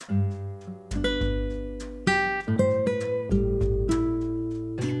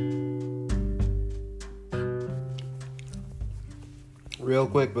Real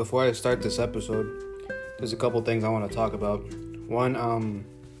quick, before I start this episode, there's a couple things I want to talk about. One,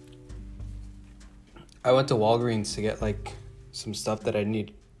 I went to Walgreens to get like some stuff that I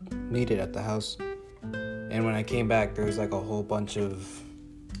needed at the house, and when I came back, there was like a whole bunch of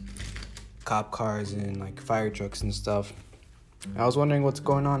cop cars and like fire trucks and stuff. I was wondering what's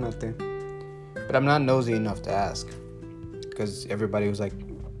going on out there, but I'm not nosy enough to ask because everybody was like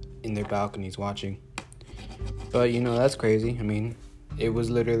in their balconies watching. But that's crazy. I mean, it was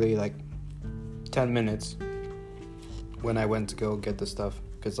literally like 10 minutes when I went to go get the stuff,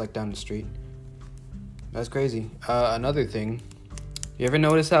 because like down the street. That's crazy. Another thing, you ever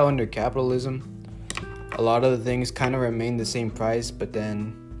notice how under capitalism, a lot of the things kind of remain the same price, but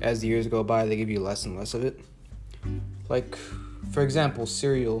then as the years go by, they give you less and less of it? Like, for example,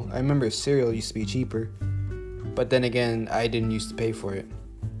 cereal. I remember cereal used to be cheaper, but then again, I didn't used to pay for it.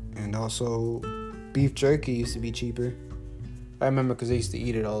 And also, beef jerky used to be cheaper. I remember because I used to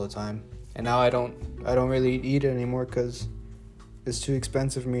eat it all the time. And now I don't really eat it anymore because it's too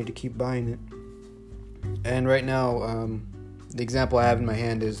expensive for me to keep buying it. And right now, the example I have in my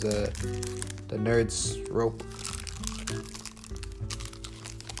hand is the Nerds rope.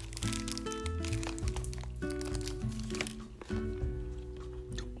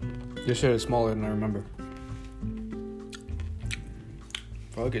 This shit is smaller than I remember.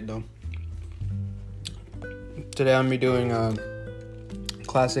 Fuck it though. Today I'm gonna be doing a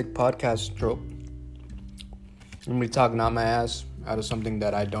classic podcast trope. I'm gonna be talking out my ass out of something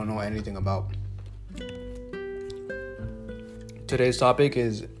that I don't know anything about. Today's topic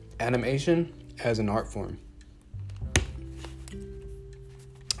is animation as an art form.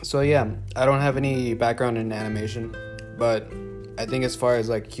 So yeah, I don't have any background in animation, but I think as far as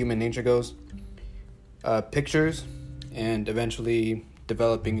like human nature goes, pictures and eventually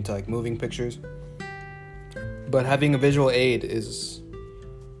developing into like moving pictures. But having a visual aid is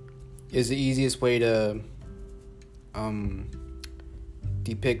the easiest way to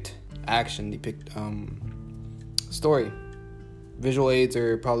depict story. Visual aids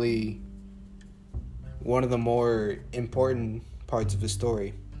are probably one of the more important parts of a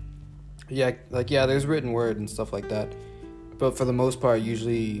story. Yeah, there's written word and stuff like that. But for the most part,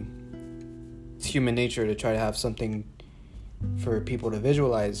 usually it's human nature to try to have something for people to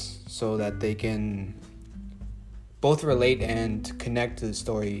visualize so that they can both relate and connect to the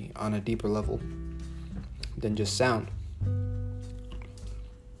story on a deeper level than just sound.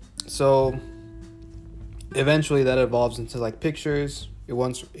 So eventually that evolves into like pictures.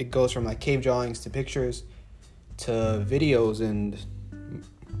 It goes from like cave drawings to pictures to videos and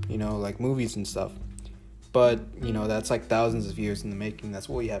like movies and stuff. But that's like thousands of years in the making. That's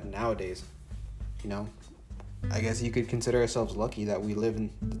what we have nowadays. I guess you could consider ourselves lucky that we live in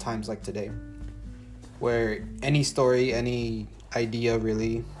the times like today, where any story, any idea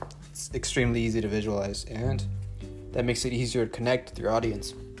really, it's extremely easy to visualize, and that makes it easier to connect with your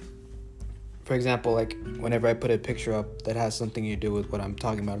audience. For example, like whenever I put a picture up that has something to do with what I'm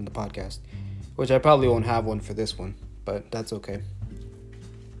talking about in the podcast, which I probably won't have one for this one, but that's okay.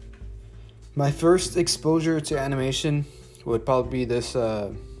 My first exposure to animation would probably be this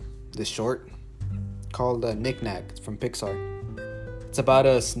short called Knick Knack. It's from Pixar. It's about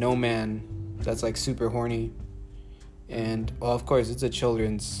a snowman that's like super horny, and well, of course it's a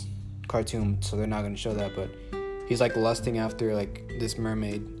children's cartoon, so they're not going to show that, but he's like lusting after like this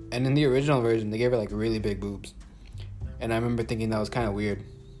mermaid, and in the original version they gave her like really big boobs, and I remember thinking that was kind of weird.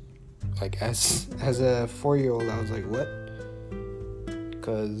 Like as a 4-year-old, I was like, what?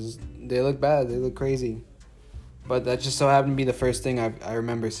 Because they look bad, they look crazy. But that just so happened to be the first thing I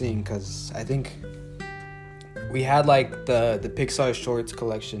remember seeing, because I think we had like the Pixar Shorts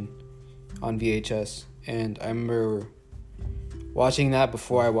collection on VHS, and I remember watching that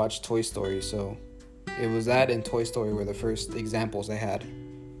before I watched Toy Story. So it was that and Toy Story were the first examples I had,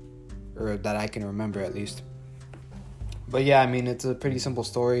 or that I can remember at least. But yeah, I mean, it's a pretty simple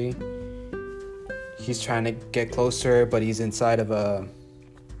story. He's trying to get closer, but he's inside of a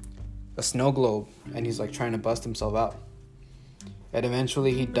snow globe, and he's like trying to bust himself out. And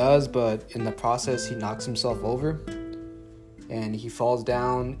eventually he does, but in the process he knocks himself over, and he falls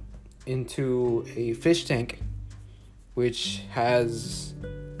down into a fish tank, which has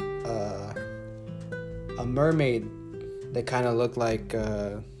a mermaid that kind of looked like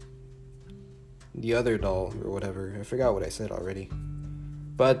the other doll or whatever. I forgot what I said already.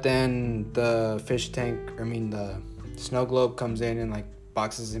 But then the snow globe comes in and like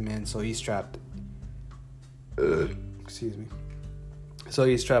boxes him in, so he's trapped. Excuse me. So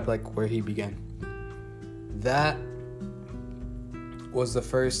he's trapped like where he began. That was the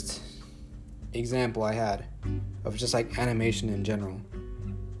first example I had of just like animation in general.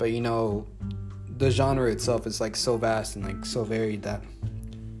 But the genre itself is like so vast and like so varied that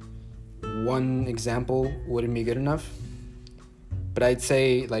one example wouldn't be good enough. But I'd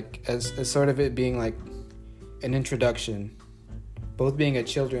say like as sort of it being like an introduction, both being a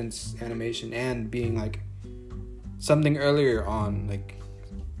children's animation and being like something earlier on, like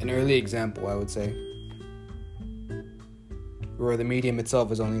an early example, I would say, where the medium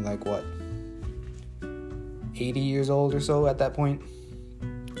itself is only like 80 years old or so at that point,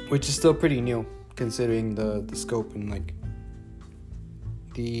 which is still pretty new considering the scope and like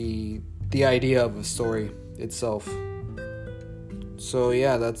the idea of a story itself. So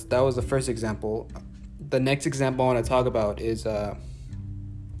yeah, that was the first example. The next example I want to talk about is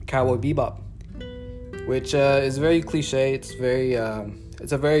Cowboy Bebop, which is very cliche. It's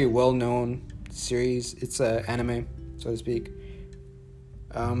a very well-known series. It's an anime, so to speak.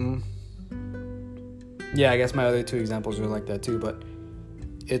 Yeah, I guess my other two examples are like that too, but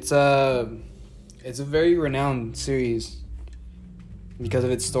it's a very renowned series because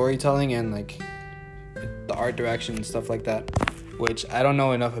of its storytelling and like the art direction and stuff like that, which I don't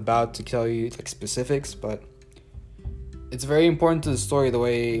know enough about to tell you like specifics, but it's very important to the story, the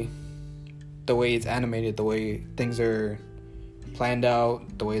way it's animated, the way things are planned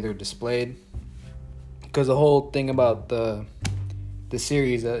out, the way they're displayed. Because the whole thing about the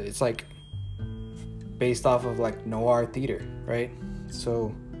series, it's like based off of like noir theater, right?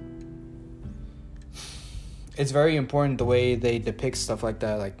 So it's very important the way they depict stuff like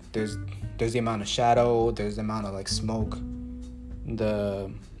that. Like there's the amount of shadow, there's the amount of like smoke,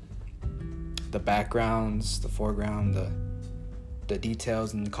 the backgrounds, the foreground, the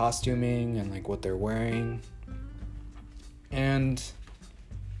details and the costuming and like what they're wearing. And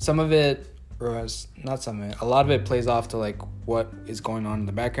some of it, or not some of it, a lot of it plays off to like what is going on in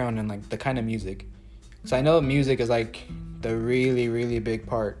the background and like the kind of music. So I know music is like the really, really big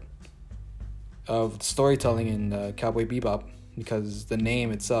part of storytelling in Cowboy Bebop because the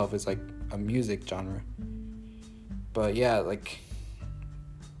name itself is like a music genre. But yeah, like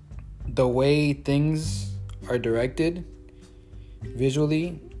the way things are directed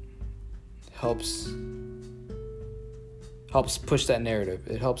visually helps push that narrative.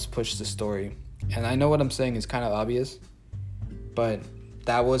 It helps push the story. And I know what I'm saying is kind of obvious, but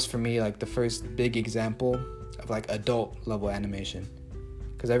that was for me like the first big example of like adult level animation,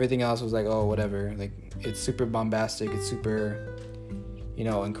 because everything else was like, oh, whatever, like it's super bombastic, it's super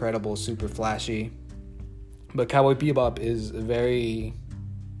incredible, super flashy. But Cowboy Bebop is very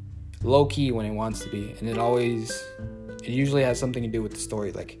low key when it wants to be, and it usually has something to do with the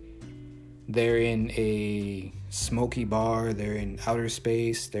story. Like they're in a smoky bar, they're in outer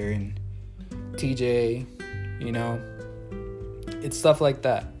space, they're in TJ, it's stuff like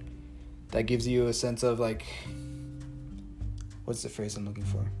that gives you a sense of like, what's the phrase I'm looking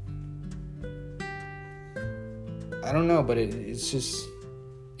for? I don't know, but it's just,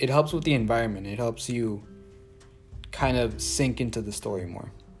 it helps with the environment. It helps you kind of sink into the story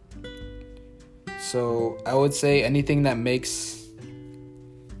more. So I would say anything that makes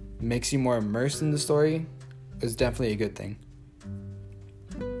you more immersed in the story is definitely a good thing.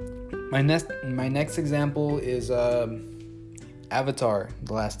 My next example is Avatar: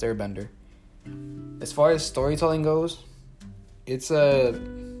 The Last Airbender. As far as storytelling goes, it's a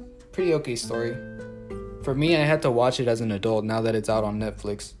pretty okay story. For me, I had to watch it as an adult now that it's out on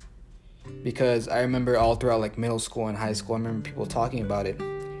Netflix, because I remember all throughout like middle school and high school, I remember people talking about it,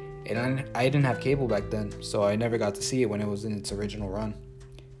 and I didn't have cable back then, so I never got to see it when it was in its original run.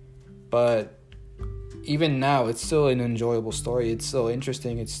 But even now, it's still an enjoyable story. It's still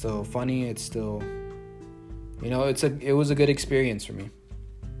interesting. It's still funny. It's still, it was a good experience for me.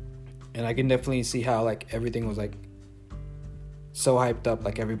 And I can definitely see how like everything was like so hyped up,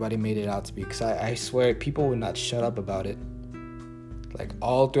 like everybody made it out to be. Because I swear people would not shut up about it. Like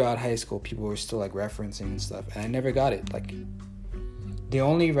all throughout high school, people were still like referencing and stuff, and I never got it. Like the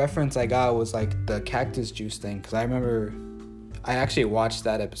only reference I got was like the cactus juice thing, because I remember I actually watched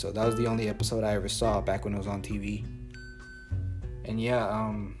that episode. That was the only episode I ever saw back when it was on TV. And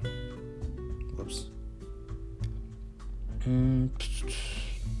yeah, whoops.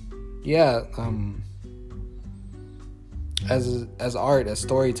 Yeah, as art, as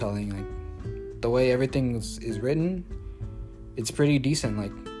storytelling, like the way everything is written, it's pretty decent.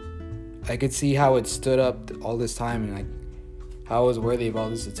 Like I could see how it stood up all this time, and like how it was worthy of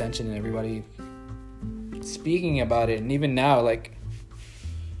all this attention and everybody speaking about it. And even now, like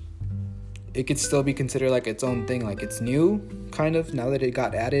it could still be considered like its own thing. Like it's new, kind of, now that it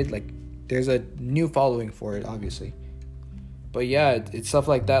got added. Like there's a new following for it, obviously. But yeah, it's stuff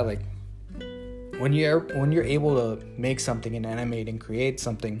like that. Like when you're able to make something and animate and create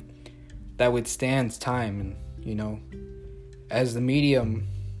something that withstands time, and as the medium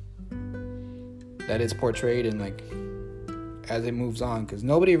that it's portrayed in, like, as it moves on, because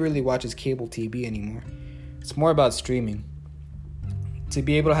nobody really watches cable TV anymore. It's more about streaming. To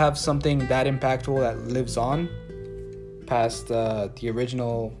be able to have something that impactful that lives on past the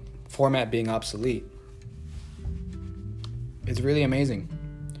original format being obsolete, it's really amazing.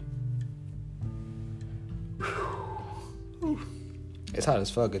 It's hot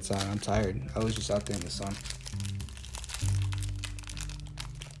as fuck outside. I'm tired. I was just out there in the sun.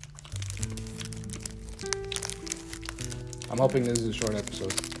 I'm hoping this is a short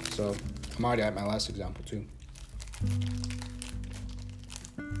episode, so I'm already at my last example too.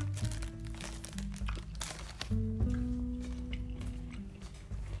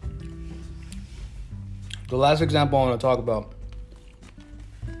 The last example I want to talk about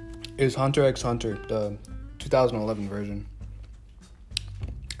is Hunter x Hunter, the 2011 version.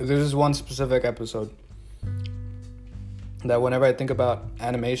 There's this one specific episode that whenever I think about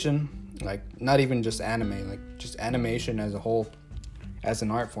animation, like not even just anime, like just animation as a whole, as an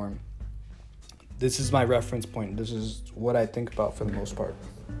art form, this is my reference point. This is what I think about for the most part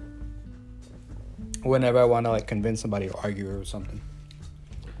whenever I want to like convince somebody or argue or something.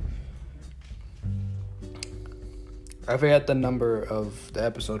 I forget the number of the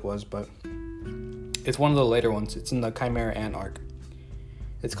episode was, but it's one of the later ones. It's in the Chimera Ant arc.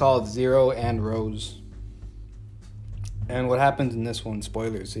 It's called Zero and Rose. And what happens in this one,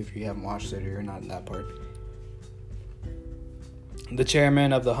 spoilers if you haven't watched it or you're not in that part. The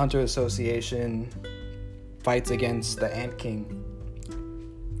chairman of the Hunter Association fights against the Ant King.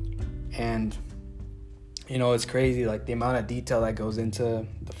 And, it's crazy, like the amount of detail that goes into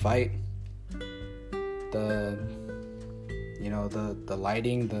the fight. The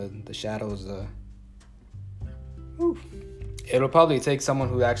lighting, the shadows, it'll probably take someone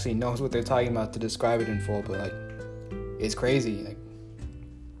who actually knows what they're talking about to describe it in full, but like it's crazy,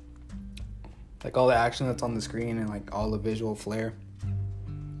 like all the action that's on the screen and like all the visual flair.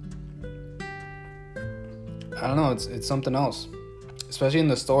 I don't know, it's something else, especially in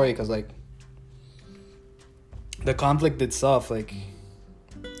the story, because like the conflict itself, like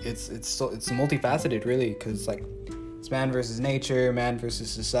it's multifaceted really, because like it's man versus nature, man versus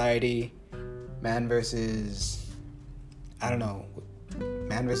society, man versus, I don't know,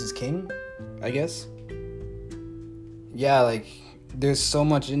 man versus king, I guess. Yeah, like there's so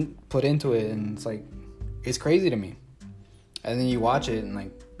much put into it, and it's like it's crazy to me. And then you watch it and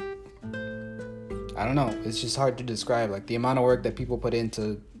like I don't know, it's just hard to describe, like the amount of work that people put in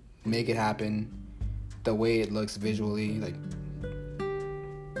to make it happen, the way it looks visually, like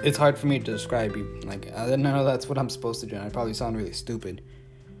it's hard for me to describe. Like I don't know, that's what I'm supposed to do, and I probably sound really stupid,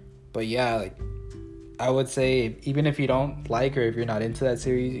 but yeah, like I would say even if you don't like, or if you're not into that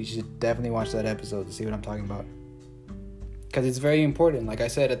series, you should definitely watch that episode to see what I'm talking about, because it's very important. Like I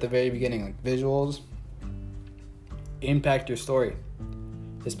said at the very beginning, like visuals impact your story,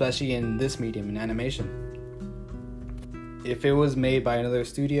 especially in this medium, in animation. If it was made by another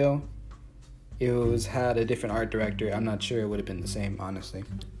studio, had a different art director, I'm not sure it would have been the same, honestly.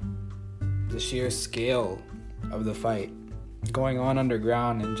 The sheer scale of the fight going on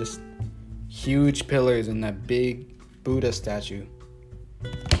underground, and just huge pillars and that big Buddha statue.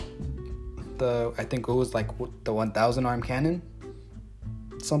 I think it was like the 1,000 arm cannon,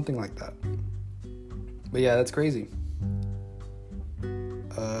 something like that. But yeah, that's crazy.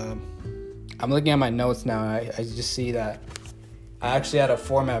 I'm looking at my notes now, and I just see that I actually had a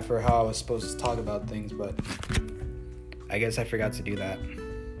format for how I was supposed to talk about things, but I guess I forgot to do that.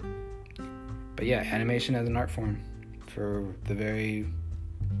 But yeah, animation as an art form for the very,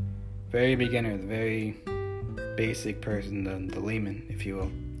 very beginner, the very basic person, the layman, if you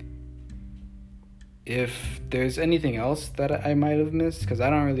will. If there's anything else that I might have missed, because I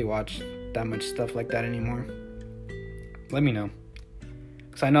don't really watch that much stuff like that anymore, let me know.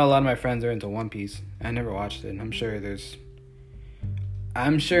 Because I know a lot of my friends are into One Piece. I never watched it, and I'm sure in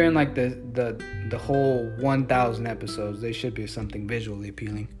like the whole 1,000 episodes, there should be something visually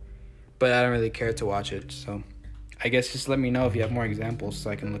appealing. But I don't really care to watch it, so I guess just let me know if you have more examples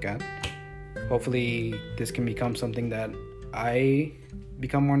so I can look at. Hopefully this can become something that I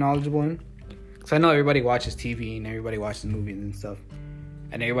become more knowledgeable in. Because I know everybody watches TV and everybody watches movies and stuff,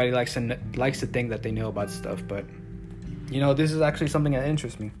 and everybody likes to think that they know about stuff, but this is actually something that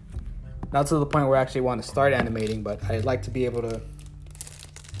interests me. Not to the point where I actually want to start animating, but I'd like to be able to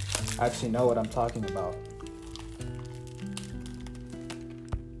actually know what I'm talking about.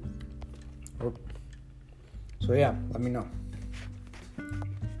 So yeah, let me know.